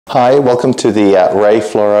Hi, welcome to the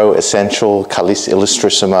Floro Essential Calice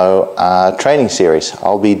Ilustrisimo training series.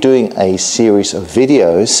 I'll be doing a series of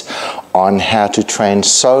videos on how to train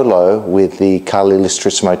solo with the Calice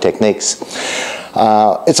Ilustrisimo techniques.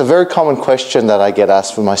 It's a very common question that I get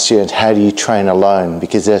asked from my students: how do you train alone?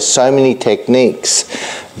 Because there's so many techniques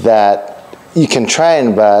that you can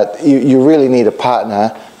train, but you really need a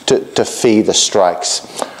partner to feed the strikes.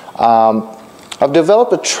 I've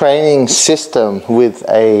developed a training system with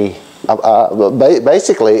basically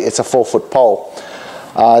it's a 4-foot pole.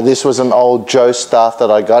 This was an old Joe staff that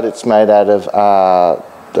I got. It's made out of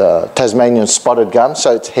the Tasmanian spotted gum,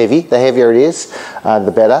 so it's heavy. The heavier it is,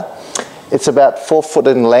 the better. It's about 4 foot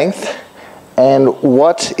in length. And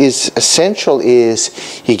what is essential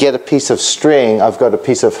is you get a piece of string. I've got a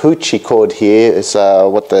piece of hoochie cord here. It's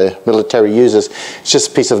what the military uses. It's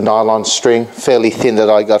just a piece of nylon string, fairly thin,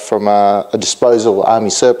 that I got from a disposable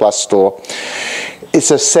army surplus store.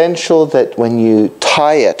 It's essential that when you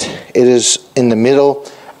tie it, it is in the middle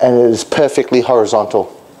and it is perfectly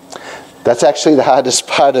horizontal. That's actually the hardest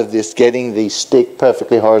part of this, getting the stick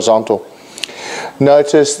perfectly horizontal.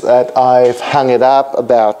 Notice that I've hung it up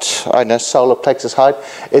about, I know, solar plexus height.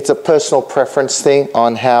 It's a personal preference thing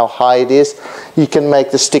on how high it is. You can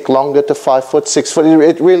make the stick longer to 5 foot, 6 foot.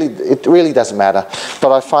 It really doesn't matter.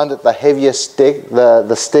 But I find that the heavier stick,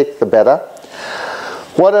 the stick, the better.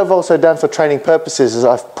 What I've also done for training purposes is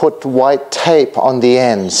I've put white tape on the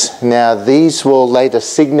ends. Now these will later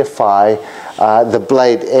signify the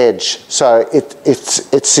blade edge. So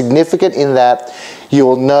it's significant in that you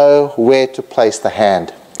will know where to place the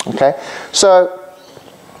hand. Okay, so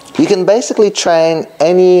you can basically train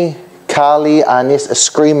any Kali, Anis,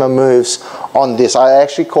 Eskrima moves on this. I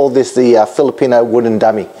actually call this the Filipino wooden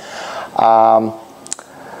dummy. The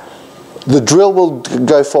drill we'll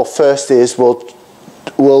go for first is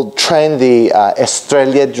we'll train the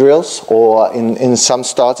Estrella drills, or in some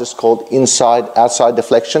styles it's called inside-outside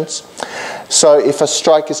deflections. So if a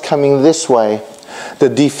strike is coming this way, the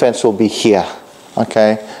defense will be here,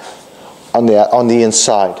 okay, on the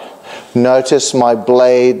inside. Notice my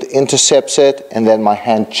blade intercepts it and then my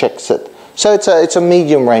hand checks it. So it's a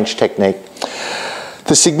medium range technique.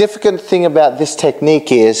 The significant thing about this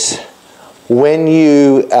technique is when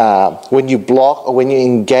you block or when you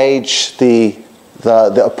engage the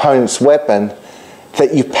opponent's weapon,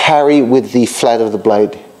 that you parry with the flat of the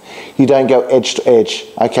blade. You don't go edge to edge.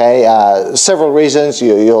 Okay, several reasons.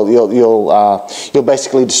 You'll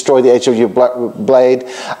basically destroy the edge of your blade.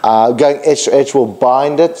 Going edge to edge will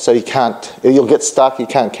bind it, so you can't. You'll get stuck. You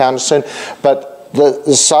can't counter soon. But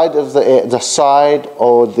the side of the side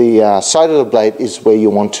of the blade is where you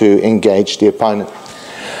want to engage the opponent.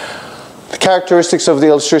 The characteristics of the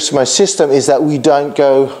Ilustrisimo system is that we don't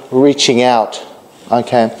go reaching out.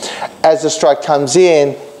 Okay, as the strike comes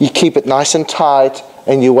in, you keep it nice and tight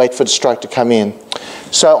and you wait for the strike to come in.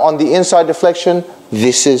 So on the inside deflection,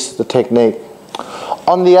 this is the technique.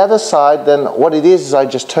 On the other side, then what it is I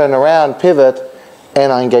just turn around, pivot,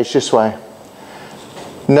 and I engage this way.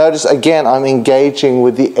 Notice again, I'm engaging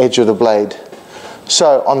with the edge of the blade.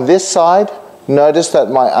 So on this side, notice that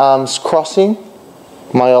my arm's crossing,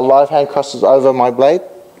 my alive hand crosses over my blade.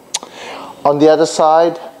 On the other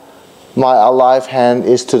side, my alive hand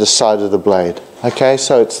is to the side of the blade. Okay,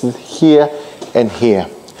 so it's here and here.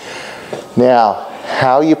 Now,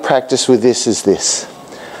 how you practice with this is this.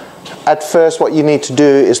 At first, what you need to do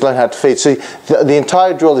is learn how to feed. See, the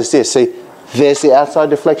entire drill is this. See, there's the outside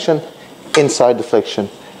deflection, inside deflection,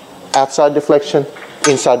 outside deflection,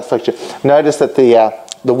 inside deflection. Notice that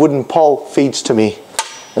the wooden pole feeds to me,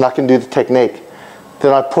 and I can do the technique.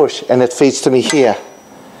 Then I push, and it feeds to me here,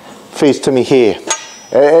 feeds to me here.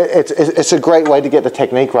 It's a great way to get the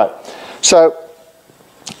technique right. So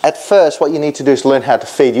at first what you need to do is learn how to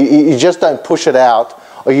feed. You just don't push it out,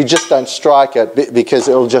 or you just don't strike it, because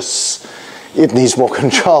it needs more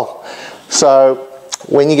control. So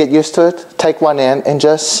when you get used to it, take one end and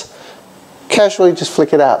just casually just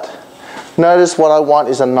flick it out. Notice what I want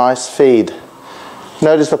is a nice feed.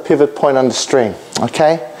 Notice the pivot point on the string.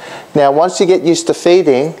 Okay, now once you get used to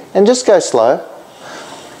feeding, and just go slow,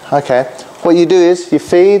 okay, what you do is you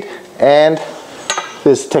feed, and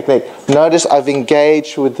this technique. Notice I've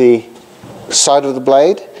engaged with the side of the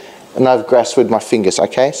blade and I've grasped with my fingers,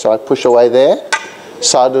 okay? So I push away there,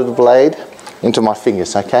 side of the blade into my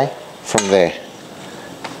fingers, okay? From there,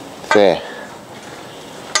 there,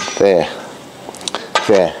 there,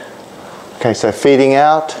 there. Okay, so feeding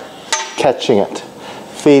out, catching it,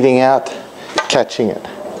 feeding out, catching it,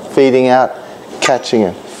 feeding out, catching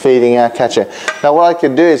it, feeding out, catch it. Now what I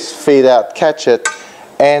can do is feed out, catch it,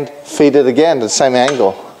 and feed it again to the same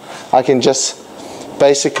angle. I can just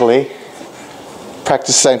basically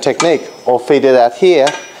practice the same technique, or feed it out here,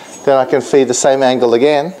 then I can feed the same angle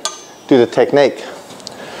again, do the technique.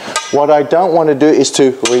 What I don't want to do is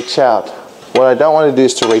to reach out. What I don't want to do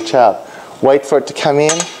is to reach out. Wait for it to come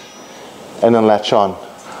in and then latch on.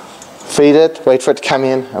 Feed it, wait for it to come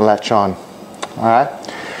in and latch on. Alright?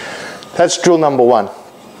 That's drill number 1.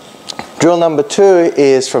 Drill number 2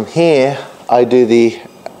 is from here, I do the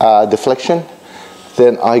deflection,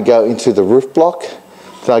 then I go into the roof block,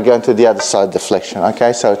 then I go into the other side deflection.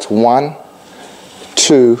 Okay, so it's 1,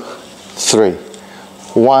 2, 3.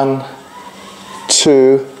 1,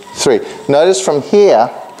 2, 3. Notice from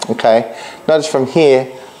here, okay, notice from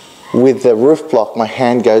here, with the roof block, my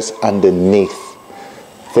hand goes underneath.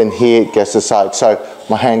 Then here it goes to the side. So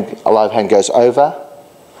my hand, a live hand goes over,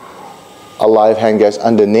 a live hand goes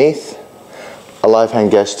underneath, a live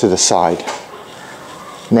hand goes to the side.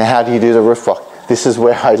 Now how do you do the roof block? This is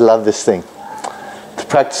where I love this thing. To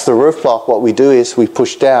practice the roof block, what we do is we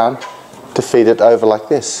push down to feed it over like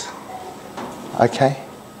this. Okay?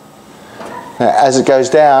 Now as it goes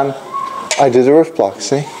down, I do the roof block,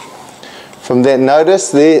 see? From there,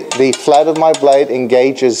 notice the flat of my blade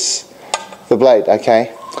engages the blade,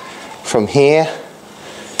 okay? From here,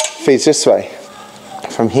 feeds this way.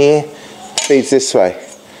 From here, feeds this way.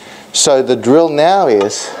 So the drill now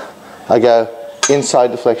is, I go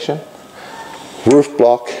inside deflection, roof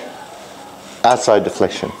block, outside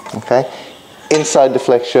deflection, okay? Inside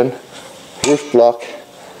deflection, roof block,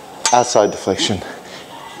 outside deflection.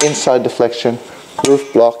 Inside deflection,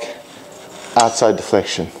 roof block, outside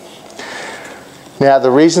deflection. Now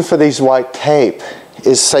the reason for these white tape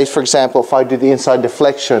is, say for example, if I do the inside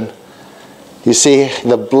deflection, you see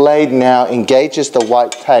the blade now engages the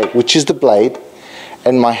white tape, which is the blade,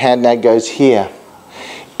 and my hand now goes here.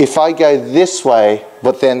 If I go this way,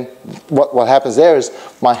 but then what happens there is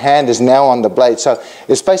my hand is now on the blade. So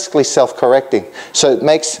it's basically self-correcting. So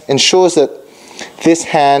it ensures that this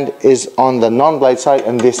hand is on the non-blade side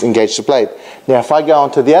and this engages the blade. Now if I go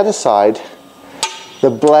onto the other side, the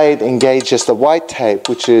blade engages the white tape,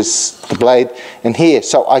 which is the blade, and here.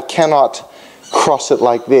 So I cannot cross it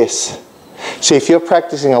like this. See, if you're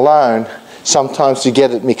practicing alone, sometimes you get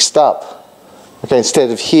it mixed up. Okay, instead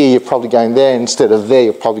of here, you're probably going there. Instead of there,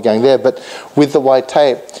 you're probably going there. But with the white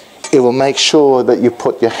tape, it will make sure that you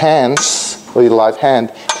put your hands, or your live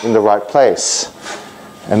hand, in the right place.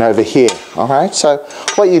 And over here, all right? So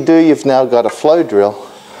what you do, you've now got a flow drill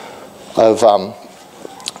of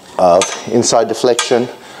inside deflection,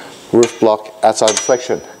 roof block, outside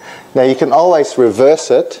deflection. Now you can always reverse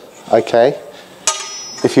it, okay,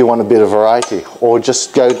 if you want a bit of variety. Or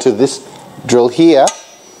just go to this drill here,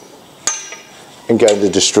 and go to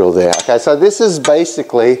this drill there. Okay, so this is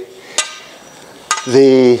basically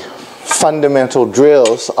the fundamental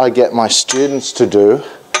drills I get my students to do,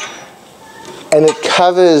 and it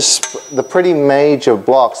covers the pretty major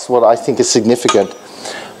blocks, what I think is significant.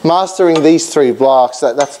 Mastering these 3 blocks,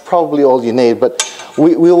 that's probably all you need, but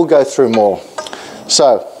we will go through more.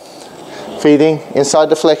 So, feeding, inside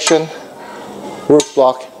deflection, roof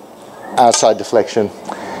block, outside deflection.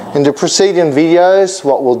 In the preceding videos,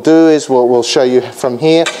 what we'll do is we'll show you from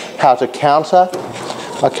here how to counter,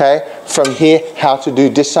 okay? From here, how to do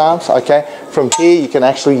disarms, okay? From here, you can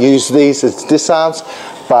actually use these as disarms,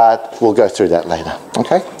 but we'll go through that later,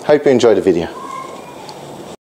 okay? Hope you enjoyed the video.